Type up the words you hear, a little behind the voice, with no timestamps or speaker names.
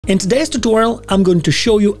In today's tutorial, I'm going to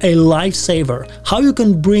show you a lifesaver, how you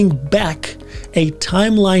can bring back a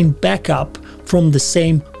timeline backup from the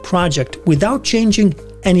same project without changing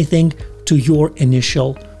anything to your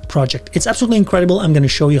initial project. It's absolutely incredible. I'm going to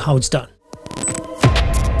show you how it's done.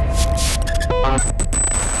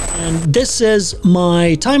 And this is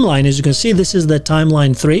my timeline. As you can see, this is the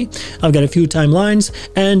timeline 3. I've got a few timelines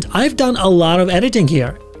and I've done a lot of editing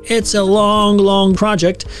here. It's a long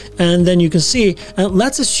project, and then you can see,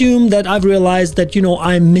 let's assume that I've realized that, you know,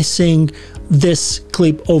 I'm missing this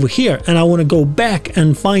clip over here and I want to go back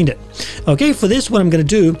and find it. Okay, for this, what I'm going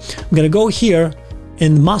to do, I'm going to go here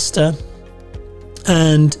in master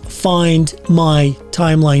and find my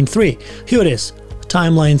timeline 3. Here it is,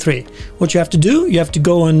 timeline 3. What you have to do, you have to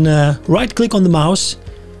go and right click on the mouse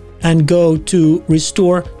and go to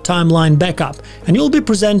restore timeline backup, and you'll be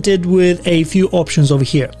presented with a few options over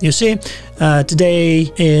here. You see,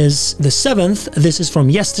 today is the 7th. This is from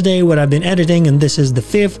yesterday, what I've been editing, and this is the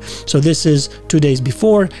 5th. So this is 2 days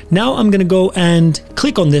before. Now I'm gonna go and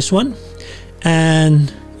click on this one,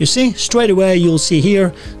 and you see, straight away you'll see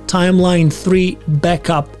here timeline 3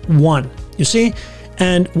 backup 1. You see,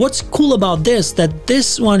 and what's cool about this, that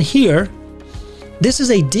this one here, this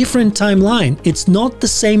is a different timeline. It's not the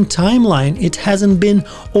same timeline. It hasn't been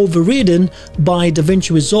overridden by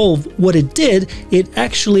DaVinci Resolve. What it did,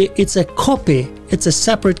 it's a copy. It's a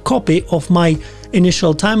separate copy of my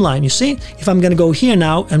initial timeline. You see, if I'm gonna go here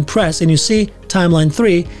now and press, and you see timeline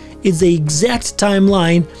 3, it's the exact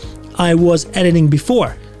timeline I was editing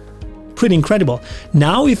before. Pretty incredible.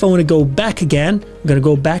 Now, if I want to go back again, I'm going to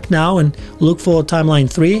go back now and look for timeline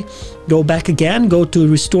 3. Go back again, go to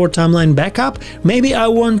restore timeline backup. Maybe I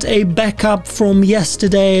want a backup from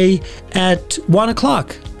yesterday at 1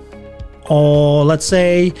 o'clock, or let's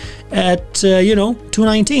say at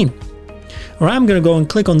 2:19. All right, I'm going to go and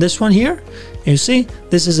click on this one here. You see,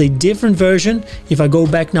 this is a different version. If I go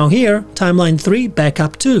back now here, timeline 3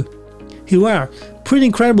 backup 2. Here we are. Pretty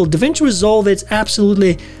incredible. DaVinci Resolve,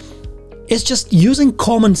 it's just using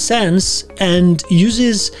common sense and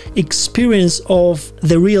uses experience of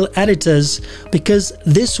the real editors, because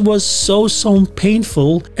this was so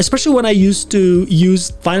painful, especially when I used to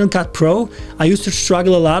use Final Cut Pro. I used to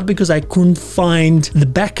struggle a lot because I couldn't find the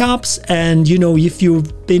backups, and you know, if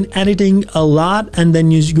you've been editing a lot and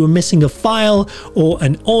then you're missing a file or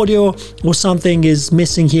an audio or something is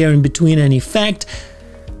missing here in between an effect.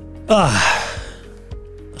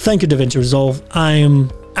 Thank you, DaVinci Resolve. I am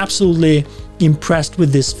absolutely impressed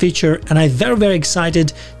with this feature, and I'm very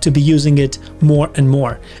excited to be using it more and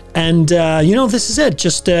more. And this is it.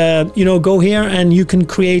 Just go here and you can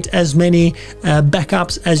create as many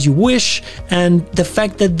backups as you wish, and the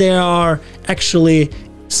fact that they are actually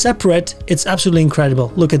separate, it's absolutely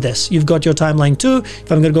incredible. Look at this. You've got your timeline 2.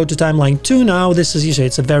 If I'm going to go to timeline 2 now, this is usually,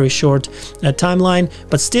 it's a very short timeline,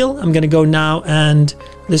 but still I'm going to go now, and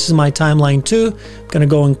this is my timeline 2. I'm going to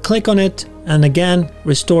go and click on it, and again,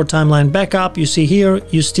 restore timeline backup. You see here,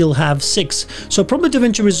 you still have 6. So probably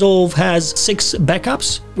DaVinci Resolve has 6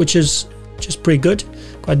 backups, which is just pretty good,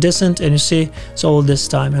 quite decent. And you see, it's all this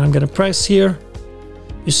time. And I'm going to press here.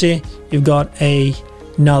 You see, you've got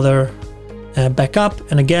another backup.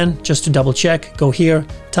 And again, just to double check, go here,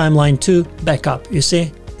 timeline 2 backup. You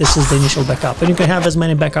see, this is the initial backup, and you can have as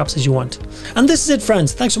many backups as you want. And this is it,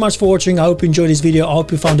 friends. Thanks so much for watching. I hope you enjoyed this video. I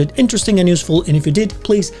hope you found it interesting and useful. And if you did,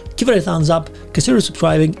 please give it a thumbs up, consider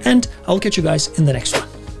subscribing, and I'll catch you guys in the next one.